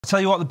I'll tell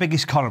you what the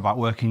biggest con about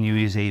working New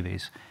Year's Eve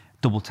is: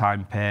 double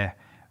time pay,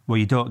 where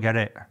you don't get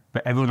it,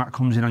 but everyone that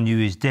comes in on New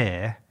Year's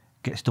Day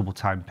gets double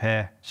time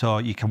pay. So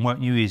you can work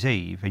New Year's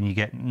Eve and you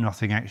get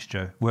nothing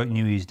extra. Work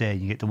New Year's Day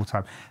and you get double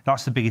time.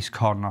 That's the biggest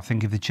con. I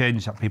think if they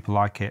change that, people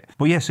like it.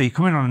 But yeah, so you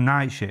come in on a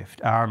night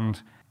shift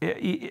and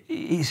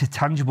it's a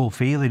tangible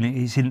feeling.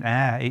 It's in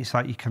air. It's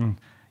like you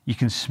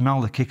can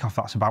smell the kickoff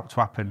that's about to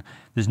happen.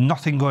 There's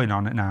nothing going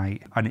on at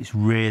night and it's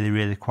really,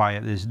 really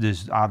quiet.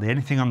 There's hardly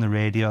anything on the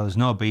radio. There's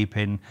no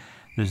beeping.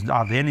 There's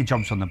hardly any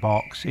jobs on the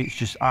box. It's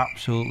just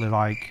absolutely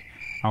like,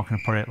 how can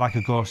I put it, like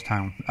a ghost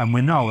town. And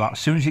we know that as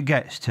soon as it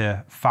gets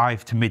to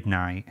 5 to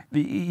midnight,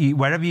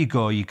 wherever you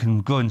go, you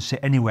can go and sit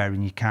anywhere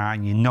in your car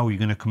and you know you're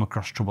going to come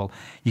across trouble.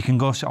 You can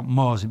go sit on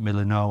moors in the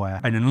middle of nowhere.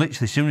 And then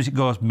literally as soon as it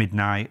goes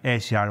midnight,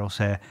 ACR will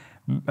say,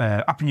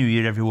 Happy New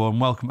Year, everyone.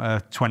 Welcome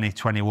to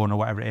 2021 or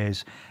whatever it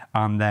is.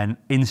 And then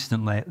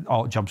instantly,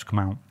 all jobs come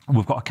out.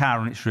 We've got a car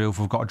on its roof.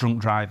 We've got a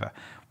drunk driver.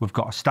 We've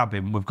got a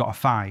stabbing. We've got a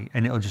fight.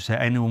 And it'll just say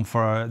anyone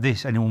for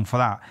this, anyone for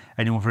that,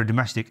 anyone for a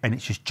domestic. And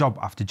it's just job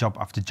after job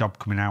after job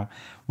coming out.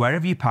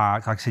 Wherever you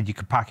park, like I said, you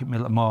could park it in the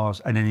middle of moors,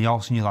 and then all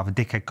of a sudden you'll have a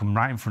dickhead come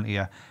right in front of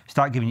you,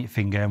 start giving you a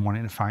finger and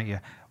wanting to fight you.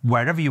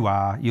 Wherever you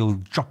are, you'll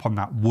drop on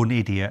that one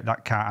idiot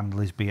that can't handle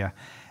his beer.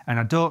 And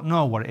I don't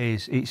know what it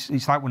is.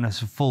 It's like when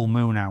there's a full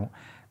moon out.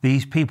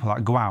 These people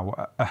that go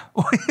out...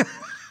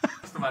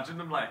 Just imagine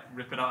them like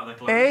ripping out of the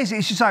clothes. It is.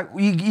 It's just like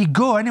you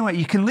go anywhere.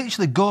 You can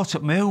literally go to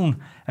the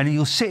moon and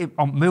you'll sit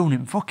on the moon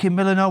in fucking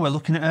middle of nowhere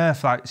looking at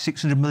Earth like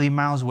 600 million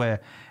miles away,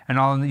 and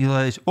all you'll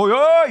hear is,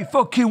 oi,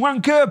 fucking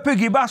wanker,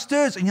 piggy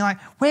bastards. And you're like,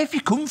 where have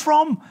you come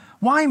from?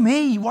 Why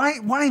me?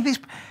 Why this?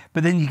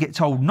 But then you get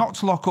told not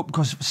to lock up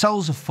because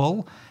cells are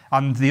full,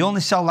 and the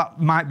only cell that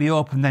might be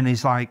open then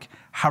is like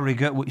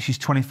Harrogate, which is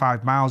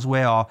 25 miles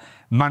away, or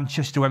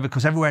Manchester, whatever,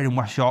 because everywhere in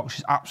West Yorkshire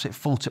is absolutely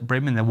full to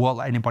brim and they won't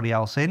let anybody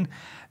else in.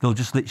 They'll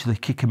just literally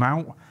kick them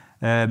out.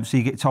 So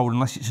you get told,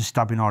 unless it's a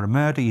stabbing or a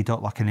murder, you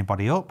don't lock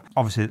anybody up.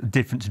 Obviously,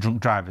 different to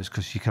drunk drivers,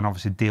 because you can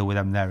obviously deal with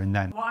them there and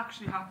then. What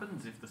actually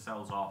happens if the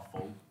cells are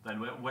full? Then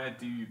where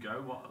do you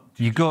go?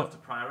 Do you just go have to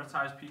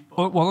prioritise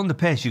people? Well, on the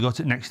pace, you go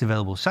to the next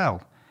available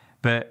cell.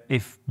 But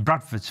if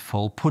Bradford's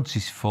full,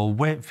 Pudsy's full,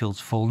 Wakefield's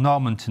full,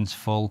 Normanton's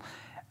full,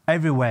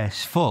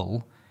 everywhere's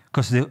full,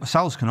 because the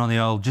cells can only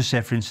hold, just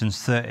say, for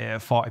instance, 30 or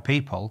 40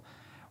 people.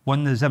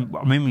 When there's, I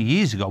mean,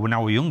 years ago, when I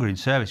was younger in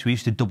service, we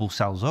used to double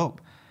cells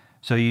up.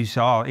 So you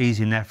say, oh,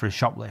 he's in there for a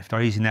shoplift, or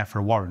he's in there for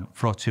a warrant,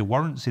 throw 2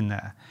 warrants in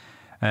there.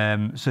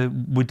 So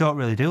we don't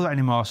really do that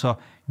anymore. So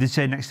they'd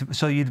say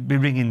so you'd be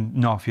ringing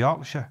North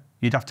Yorkshire,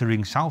 you'd have to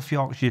ring South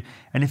Yorkshire,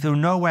 and if there were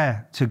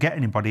nowhere to get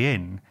anybody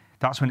in,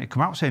 that's when it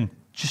come out saying,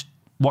 just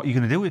what you're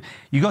going to do.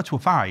 You go to a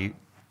fight,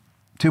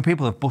 2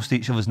 people have busted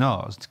each other's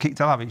nose, kicked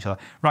the hell out of each other.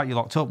 Right, you're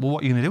locked up. Well,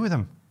 what are you going to do with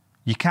them?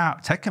 You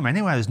can't take them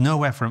anywhere. There's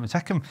nowhere for them to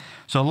take them.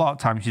 So a lot of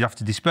times you'd have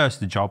to disperse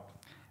the job,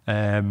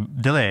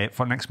 delay it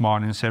for next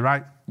morning and say,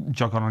 right,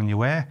 jog on your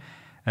way.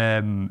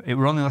 It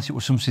were only unless it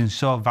was something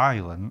so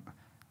violent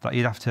that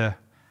you'd have to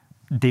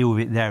deal with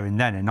it there and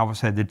then. And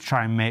obviously they'd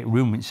try and make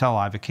room in cell,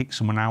 either kick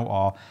someone out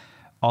or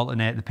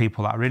alternate the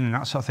people that are in and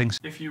that sort of thing.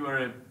 If you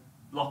were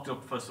locked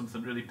up for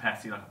something really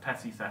petty, like a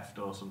petty theft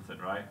or something,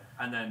 right?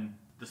 And then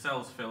the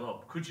cells fill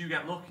up, could you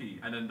get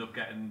lucky and end up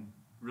getting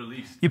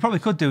released? You probably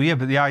could do, yeah,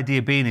 but the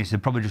idea being is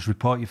they'd probably just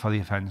report you for the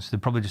offence.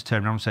 They'd probably just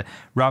turn around and say,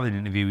 rather than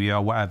interview you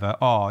or whatever,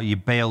 or you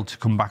bailed to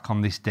come back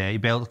on this day, you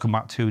bailed to come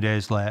back 2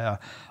 days later,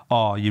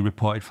 or you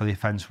reported for the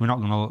offence. We're not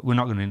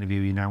going to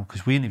interview you now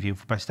because we interview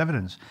for best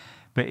evidence.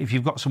 But if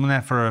you've got someone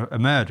there for a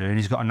murder and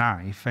he's got a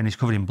knife and he's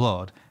covered in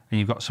blood, and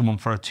you've got someone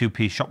for a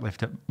 2-piece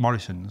shoplift at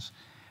Morrison's,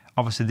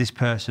 obviously this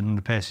person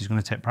under pace is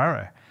going to take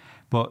priority.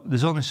 But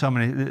there's only so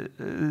many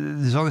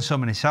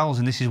cells,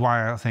 and this is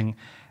why I think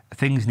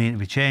things need to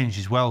be changed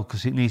as well,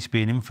 because it needs to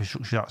be an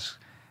infrastructure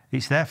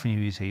it's there for New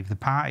Year's Eve. The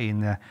party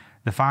and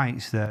the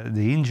fights, the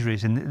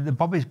injuries, and the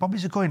bobbies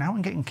are going out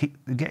and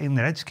getting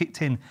their heads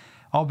kicked in,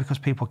 all because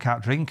people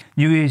can't drink.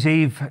 New Year's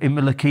Eve in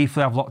middle of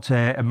Keighley, I've locked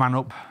a man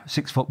up,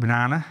 6-foot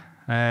banana.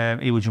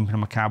 He was jumping on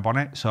my car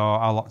bonnet, so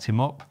I locked him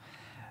up.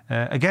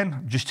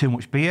 Again, just too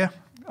much beer.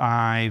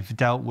 I've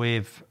dealt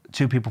with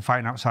 2 people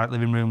fighting outside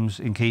living rooms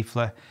in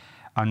Keighley,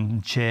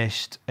 and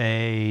chased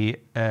a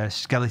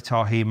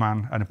Skeletor,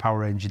 He-Man and a Power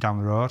Ranger down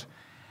the road.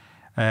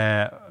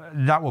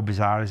 That was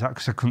bizarre, is that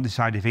because I couldn't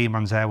decide if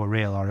He-Man's hair were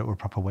real or it were a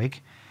proper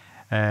wig.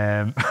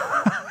 And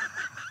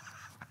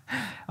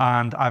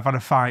I've had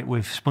a fight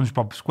with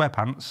SpongeBob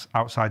SquarePants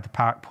outside the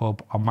Park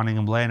pub on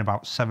Manningham Lane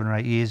about 7 or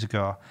 8 years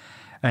ago.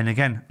 And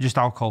again, just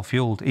alcohol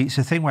fueled. It's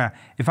a thing where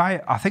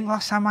I think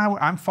last time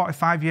I'm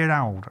 45 year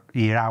old,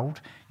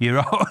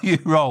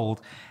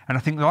 and I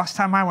think the last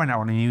time I went out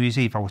on a New Year's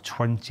Eve, I was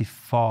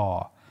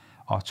 24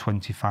 or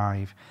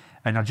 25,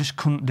 and I just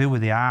couldn't do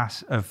with the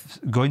arse of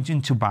going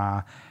into a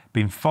bar,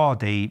 being 4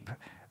 deep,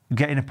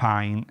 getting a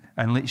pint,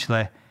 and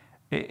literally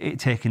it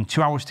taking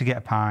 2 hours to get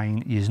a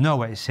pint. There's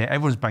nowhere to sit.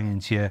 Everyone's banging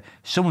into you.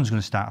 Someone's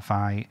going to start a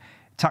fight.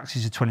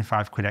 Taxis are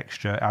 25 quid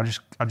extra.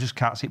 I just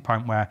can't see a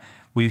point where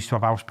we used to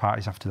have house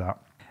parties after that.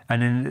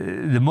 And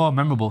then the more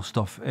memorable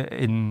stuff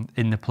in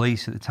the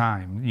police at the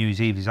time, New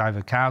Year's Eve, is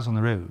either cars on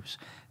the roofs,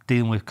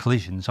 dealing with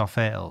collisions or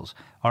fatals,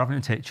 or having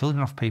to take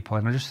children off people.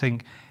 And I just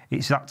think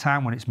it's that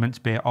time when it's meant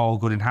to be all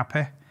good and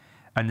happy.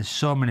 And there's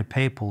so many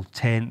people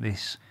taint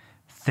this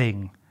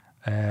thing,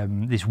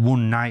 this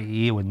one night a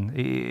year when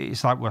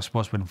it's like, we're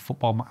supposed to win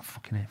football. I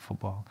fucking hate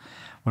football.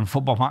 When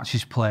football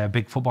matches play,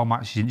 big football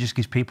matches, it just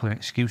gives people an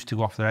excuse to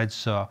go off their heads.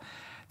 So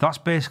that's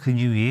basically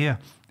New Year.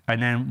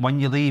 And then when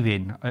you're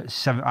leaving at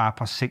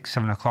 6:30,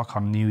 7 o'clock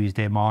on New Year's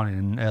Day morning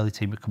and early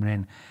team are coming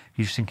in,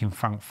 you're just thinking,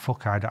 thank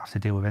fuck I don't have to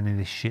deal with any of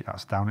this shit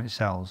that's down at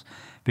cells.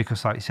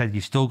 Because like you said,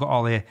 you've still got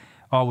all the,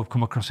 oh, we've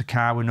come across a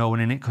car with no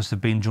one in it because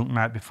they've been drunk the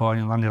night before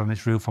and landed on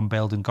this roof on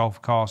Baildon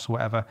Golf Course or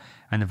whatever,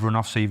 and they've run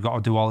off, so you've got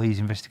to do all these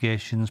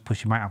investigations,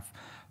 plus you might have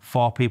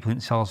 4 people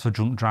in cells for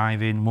drunk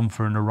driving, 1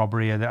 for a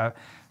robbery.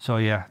 So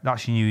yeah,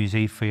 that's your New Year's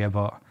Eve for you,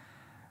 but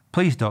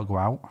please don't go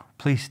out,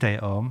 please stay at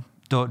home,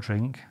 don't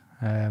drink.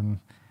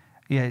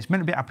 Yeah, it's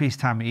meant to be the happiest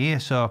time of year,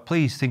 so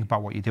please think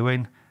about what you're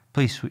doing,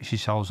 please switch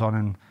yourselves on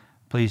and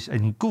please,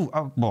 and go,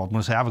 well, I'm going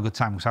to say have a good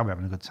time because I'll be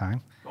having a good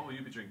time. What will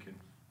you be drinking?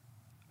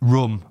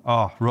 Rum.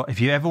 Oh, if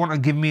you ever want to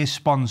give me a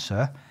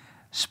sponsors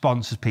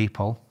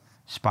people,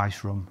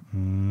 Spice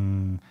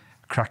Rum,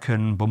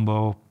 Kraken,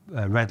 Bumbo,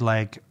 Red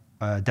Leg,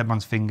 Dead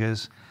Man's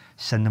Fingers,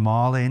 send them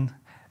all in.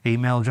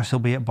 Email address will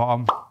be at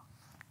bottom.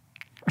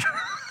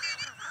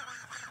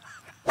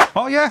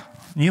 Oh yeah,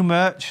 new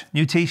merch,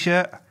 new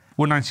t-shirt,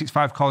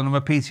 1965 calling number,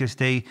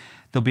 PTSD.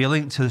 There'll be a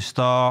link to the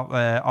store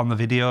on the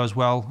video as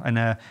well, and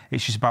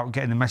it's just about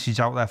getting the message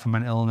out there for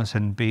mental illness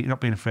and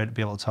not being afraid to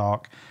be able to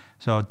talk.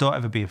 So don't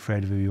ever be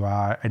afraid of who you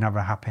are, and have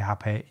a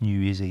happy New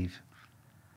Year's Eve.